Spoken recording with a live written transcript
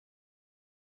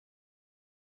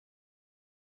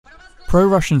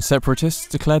Pro-Russian separatists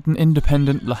declared an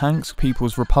independent Luhansk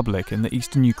People's Republic in the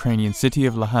eastern Ukrainian city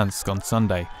of Luhansk on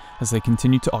Sunday, as they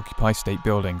continued to occupy state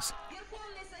buildings.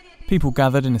 People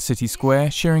gathered in a city square,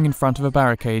 cheering in front of a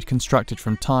barricade constructed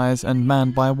from tyres and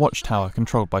manned by a watchtower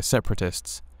controlled by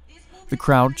separatists. The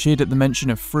crowd cheered at the mention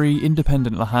of free,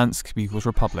 independent Luhansk People's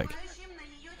Republic.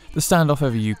 The standoff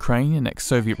over Ukraine, an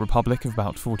ex-Soviet republic of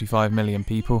about 45 million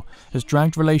people, has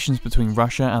dragged relations between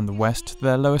Russia and the West to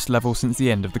their lowest level since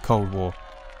the end of the Cold War.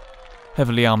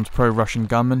 Heavily armed pro-Russian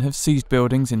gunmen have seized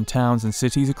buildings in towns and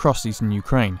cities across eastern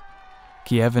Ukraine.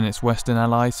 Kiev and its Western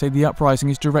allies say the uprising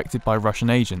is directed by Russian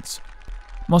agents.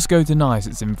 Moscow denies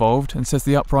it's involved and says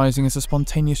the uprising is a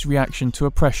spontaneous reaction to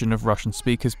oppression of Russian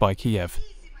speakers by Kiev.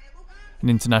 An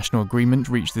international agreement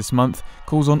reached this month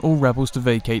calls on all rebels to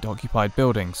vacate occupied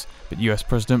buildings, but US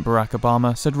President Barack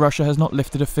Obama said Russia has not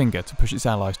lifted a finger to push its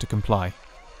allies to comply.